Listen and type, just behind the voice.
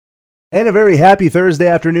And a very happy Thursday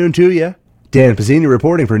afternoon to you. Dan Pizzini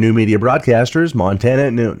reporting for New Media Broadcasters, Montana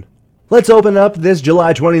at noon. Let's open up this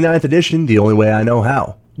July 29th edition the only way I know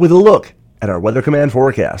how, with a look at our Weather Command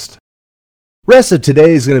forecast. Rest of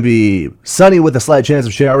today is going to be sunny with a slight chance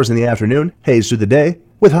of showers in the afternoon, haze through the day,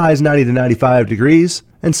 with highs 90 to 95 degrees,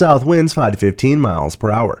 and south winds 5 to 15 miles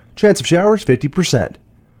per hour. Chance of showers 50%.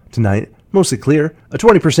 Tonight, mostly clear, a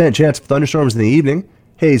 20% chance of thunderstorms in the evening,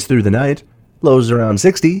 haze through the night, lows around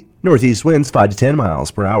 60, northeast winds 5 to 10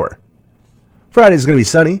 miles per hour. Friday is going to be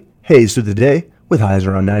sunny, haze through the day, with highs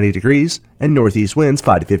around 90 degrees, and northeast winds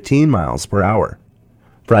 5 to 15 miles per hour.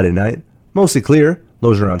 Friday night, mostly clear,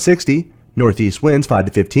 lows around 60, northeast winds 5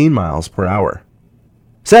 to 15 miles per hour.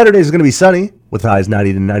 Saturday is going to be sunny, with highs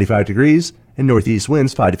 90 to 95 degrees, and northeast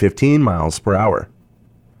winds 5 to 15 miles per hour.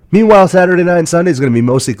 Meanwhile, Saturday night and Sunday is going to be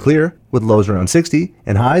mostly clear, with lows around 60,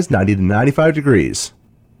 and highs 90 to 95 degrees.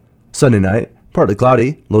 Sunday night, partly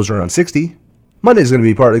cloudy, lows around 60. Monday is going to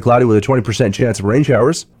be partly cloudy with a 20% chance of rain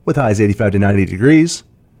showers, with highs 85 to 90 degrees.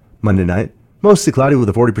 Monday night, mostly cloudy with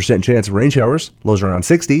a 40% chance of rain showers, lows around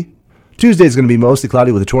 60. Tuesday is going to be mostly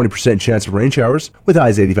cloudy with a 20% chance of rain showers, with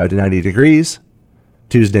highs 85 to 90 degrees.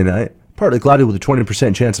 Tuesday night, partly cloudy with a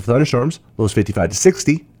 20% chance of thunderstorms, lows 55 to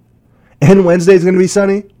 60. And Wednesday is going to be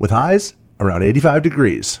sunny, with highs around 85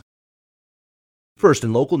 degrees. First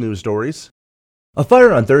in local news stories. A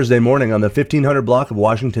fire on Thursday morning on the 1500 block of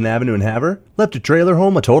Washington Avenue in Havre left a trailer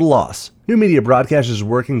home a total loss. New Media Broadcasters is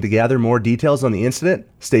working to gather more details on the incident.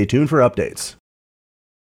 Stay tuned for updates.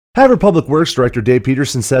 Havre Public Works Director Dave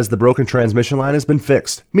Peterson says the broken transmission line has been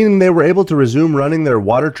fixed, meaning they were able to resume running their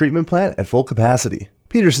water treatment plant at full capacity.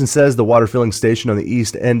 Peterson says the water filling station on the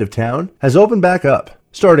east end of town has opened back up.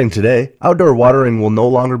 Starting today, outdoor watering will no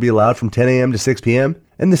longer be allowed from 10 a.m. to 6 p.m.,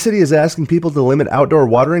 and the city is asking people to limit outdoor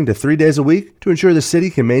watering to 3 days a week to ensure the city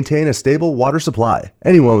can maintain a stable water supply.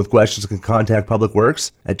 Anyone with questions can contact Public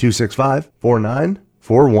Works at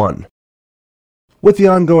 265-4941. With the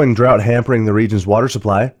ongoing drought hampering the region's water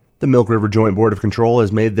supply, the Milk River Joint Board of Control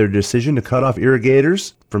has made their decision to cut off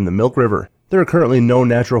irrigators from the Milk River. There are currently no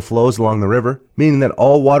natural flows along the river, meaning that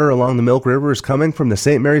all water along the Milk River is coming from the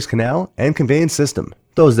St. Mary's Canal and conveyance system.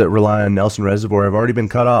 Those that rely on Nelson Reservoir have already been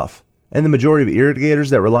cut off, and the majority of irrigators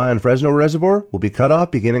that rely on Fresno Reservoir will be cut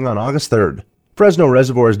off beginning on August 3rd. Fresno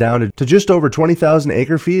Reservoir is down to just over 20,000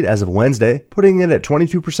 acre-feet as of Wednesday, putting it at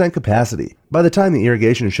 22% capacity. By the time the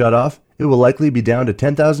irrigation is shut off, it will likely be down to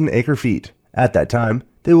 10,000 acre-feet. At that time,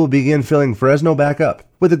 they will begin filling Fresno back up,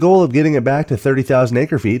 with the goal of getting it back to 30,000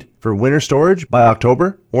 acre-feet for winter storage by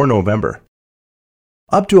October or November.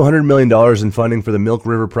 Up to $100 million in funding for the Milk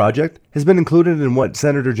River project has been included in what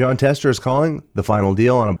Senator Jon Tester is calling the final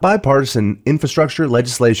deal on a bipartisan infrastructure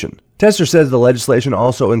legislation. Tester says the legislation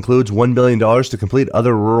also includes $1 billion to complete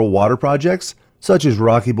other rural water projects, such as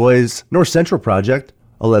Rocky Boys North Central Project,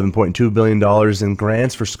 $11.2 billion in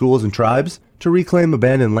grants for schools and tribes to reclaim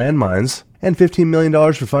abandoned landmines, and $15 million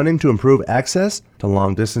for funding to improve access to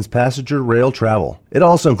long-distance passenger rail travel. It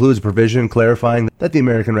also includes a provision clarifying that the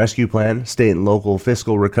American Rescue Plan, state and local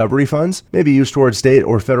fiscal recovery funds may be used towards state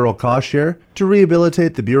or federal cost share to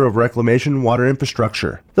rehabilitate the Bureau of Reclamation water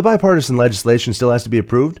infrastructure. The bipartisan legislation still has to be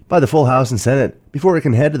approved by the full House and Senate before it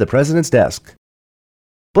can head to the President's desk.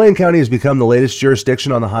 Blaine County has become the latest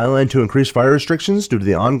jurisdiction on the Highland to increase fire restrictions due to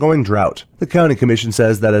the ongoing drought. The County Commission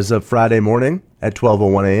says that as of Friday morning at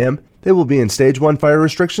 12:01 a.m., they will be in Stage 1 fire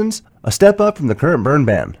restrictions, a step up from the current burn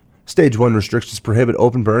ban. Stage 1 restrictions prohibit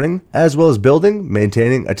open burning, as well as building,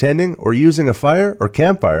 maintaining, attending, or using a fire or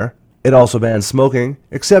campfire. It also bans smoking,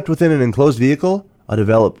 except within an enclosed vehicle, a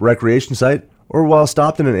developed recreation site, or while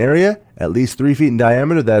stopped in an area at least 3 feet in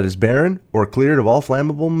diameter that is barren or cleared of all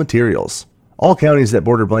flammable materials. All counties that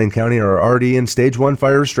border Blaine County are already in Stage 1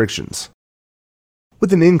 fire restrictions.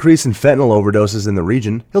 With an increase in fentanyl overdoses in the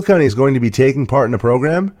region, Hill County is going to be taking part in a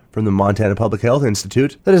program from the Montana Public Health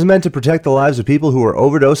Institute that is meant to protect the lives of people who are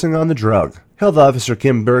overdosing on the drug. Health Officer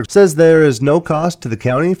Kim Berg says there is no cost to the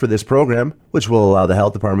county for this program, which will allow the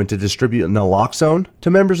health department to distribute naloxone to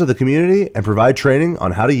members of the community and provide training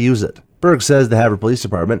on how to use it. Berg says the Havre Police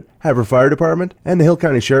Department, Havre Fire Department, and the Hill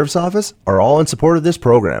County Sheriff's Office are all in support of this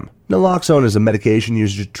program. Naloxone is a medication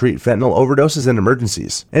used to treat fentanyl overdoses and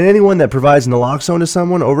emergencies, and anyone that provides naloxone to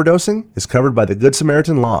someone overdosing is covered by the Good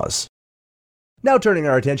Samaritan laws. Now turning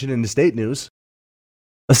our attention into state news.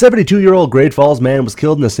 A 72-year-old Great Falls man was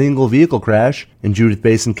killed in a single vehicle crash in Judith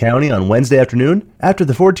Basin County on Wednesday afternoon after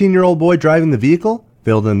the 14-year-old boy driving the vehicle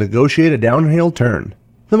failed to negotiate a downhill turn.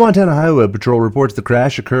 The Montana Highway Patrol reports the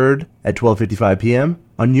crash occurred at 12:55 p.m.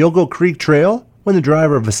 on Yogo Creek Trail when the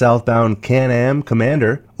driver of a southbound Can-Am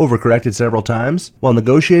Commander overcorrected several times while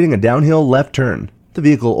negotiating a downhill left turn. The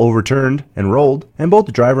vehicle overturned and rolled, and both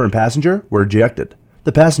the driver and passenger were ejected.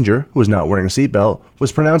 The passenger, who was not wearing a seatbelt,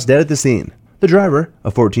 was pronounced dead at the scene. The driver,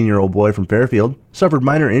 a 14-year-old boy from Fairfield, suffered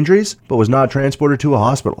minor injuries but was not transported to a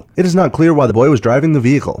hospital. It is not clear why the boy was driving the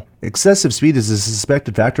vehicle. Excessive speed is a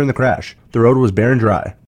suspected factor in the crash. The road was bare and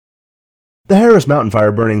dry. The Harris Mountain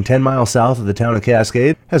Fire, burning 10 miles south of the town of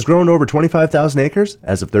Cascade, has grown to over 25,000 acres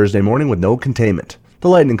as of Thursday morning with no containment. The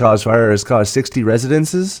lightning-caused fire has caused 60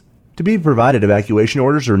 residences to be provided evacuation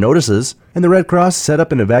orders or notices, and the Red Cross set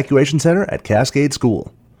up an evacuation center at Cascade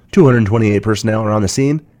School. 228 personnel are on the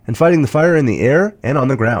scene and fighting the fire in the air and on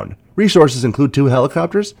the ground. Resources include 2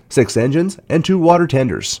 helicopters, 6 engines, and 2 water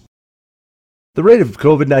tenders. The rate of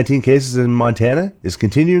COVID-19 cases in Montana is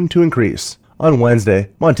continuing to increase. On Wednesday,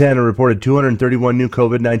 Montana reported 231 new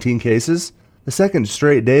COVID-19 cases, the second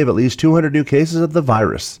straight day of at least 200 new cases of the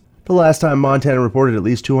virus. The last time Montana reported at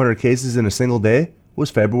least 200 cases in a single day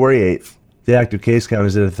was February 8th. The active case count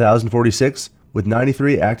is at 1,046, with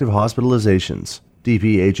 93 active hospitalizations.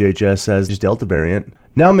 DPHHS says the Delta variant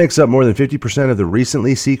now makes up more than 50% of the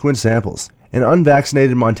recently sequenced samples, and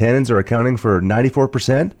unvaccinated Montanans are accounting for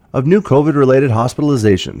 94% of new COVID-related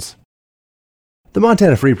hospitalizations. The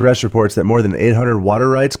Montana Free Press reports that more than 800 water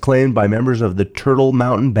rights claimed by members of the Turtle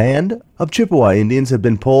Mountain Band of Chippewa Indians have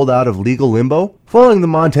been pulled out of legal limbo following the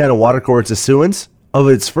Montana Water Court's issuance of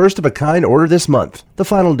its first-of-a-kind order this month. The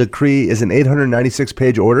final decree is an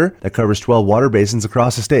 896-page order that covers 12 water basins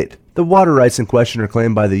across the state. The water rights in question are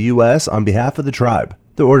claimed by the U.S. on behalf of the tribe.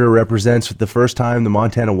 The order represents the first time the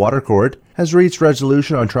Montana Water Court has reached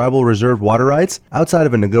resolution on tribal reserved water rights outside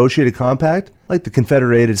of a negotiated compact like the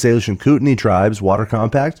Confederated Salish and Kootenai Tribes Water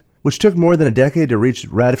Compact, which took more than a decade to reach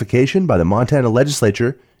ratification by the Montana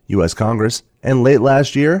Legislature, U.S. Congress, and late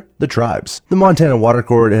last year, the tribes. The Montana Water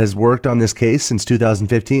Court has worked on this case since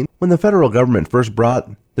 2015, when the federal government first brought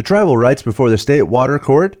the tribal rights before the state water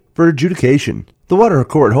court for adjudication. The water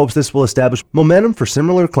court hopes this will establish momentum for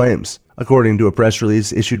similar claims. According to a press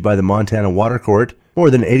release issued by the Montana Water Court,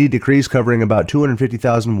 more than 80 decrees covering about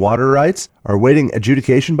 250,000 water rights are awaiting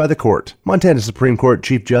adjudication by the court. Montana Supreme Court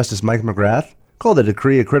Chief Justice Mike McGrath called the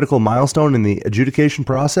decree a critical milestone in the adjudication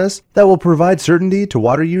process that will provide certainty to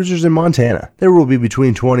water users in Montana. There will be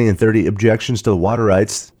between 20 and 30 objections to the water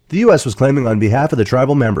rights the U.S. was claiming on behalf of the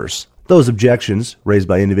tribal members. Those objections, raised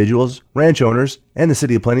by individuals, ranch owners, and the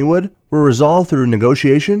city of Plentywood, were resolved through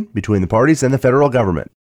negotiation between the parties and the federal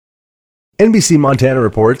government. NBC Montana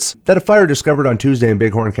reports that a fire discovered on Tuesday in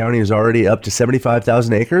Bighorn County is already up to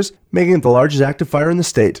 75,000 acres, making it the largest active fire in the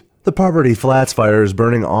state. The Poverty Flats fire is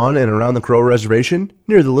burning on and around the Crow Reservation,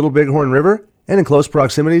 near the Little Bighorn River, and in close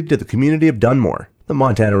proximity to the community of Dunmore. The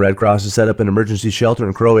Montana Red Cross has set up an emergency shelter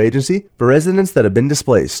and Crow agency for residents that have been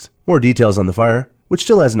displaced. More details on the fire, which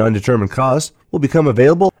still has an undetermined cause, will become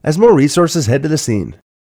available as more resources head to the scene.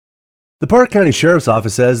 The Park County Sheriff's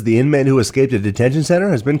Office says the inmate who escaped a detention center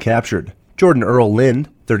has been captured. Jordan Earl Lind,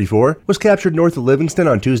 34, was captured north of Livingston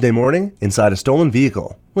on Tuesday morning inside a stolen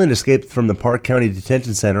vehicle. Lind escaped from the Park County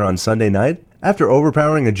Detention Center on Sunday night after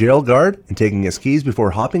overpowering a jail guard and taking his keys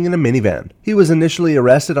before hopping in a minivan. He was initially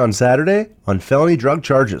arrested on Saturday on felony drug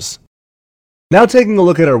charges. Now taking a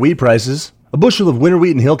look at our wheat prices. A bushel of winter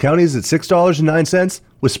wheat in Hill County is at $6.09,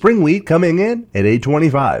 with spring wheat coming in at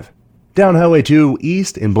 $8.25. Down Highway 2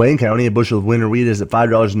 East in Blaine County, a bushel of winter wheat is at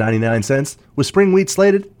 $5.99, with spring wheat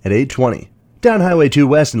slated at $8.20. Down Highway 2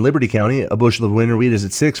 West in Liberty County, a bushel of winter wheat is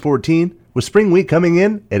at $6.14, with spring wheat coming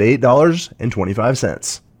in at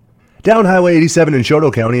 $8.25. Down Highway 87 in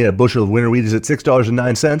Choteau County, a bushel of winter wheat is at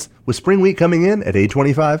 $6.09, with spring wheat coming in at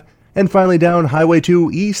 $8.25. And finally, down Highway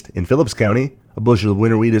 2 East in Phillips County, a bushel of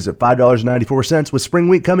winter wheat is at $5.94, with spring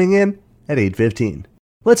wheat coming in at $8.15.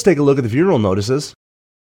 Let's take a look at the funeral notices.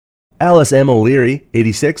 Alice M. O'Leary,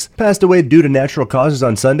 86, passed away due to natural causes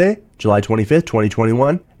on Sunday, July 25,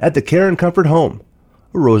 2021, at the Care and Comfort Home.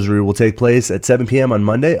 A rosary will take place at 7 p.m. on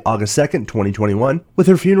Monday, August 2, 2021, with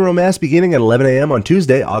her funeral mass beginning at 11 a.m. on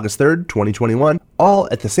Tuesday, August 3, 2021, all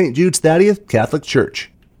at the St. Jude's Thaddeus Catholic Church,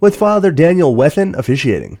 with Father Daniel Wethen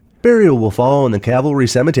officiating. Burial will follow in the Cavalry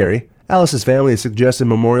Cemetery. Alice's family has suggested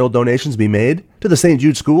memorial donations be made to the St.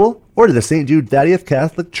 Jude School or to the St. Jude Thaddeus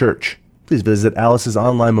Catholic Church. Please visit Alice's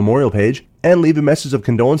online memorial page and leave a message of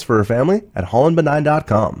condolence for her family at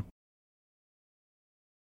hollandbenign.com.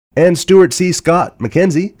 And Stuart C. Scott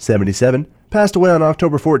McKenzie, 77, passed away on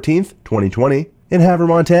October 14, 2020, in Havre,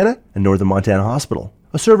 Montana, and Northern Montana Hospital.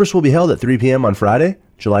 A service will be held at 3 p.m. on Friday,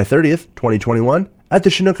 July 30th, 2021, at the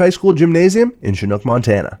Chinook High School Gymnasium in Chinook,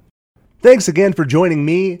 Montana. Thanks again for joining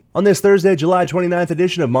me on this Thursday, July 29th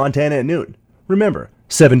edition of Montana at Noon. Remember,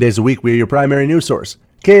 7 days a week we are your primary news source.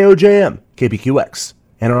 KOJM, KPQX,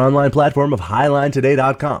 and our online platform of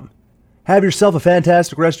HighlineToday.com. Have yourself a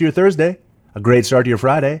fantastic rest of your Thursday, a great start to your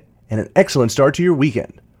Friday, and an excellent start to your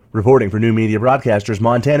weekend. Reporting for New Media Broadcasters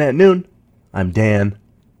Montana at Noon, I'm Dan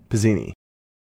Pizzini.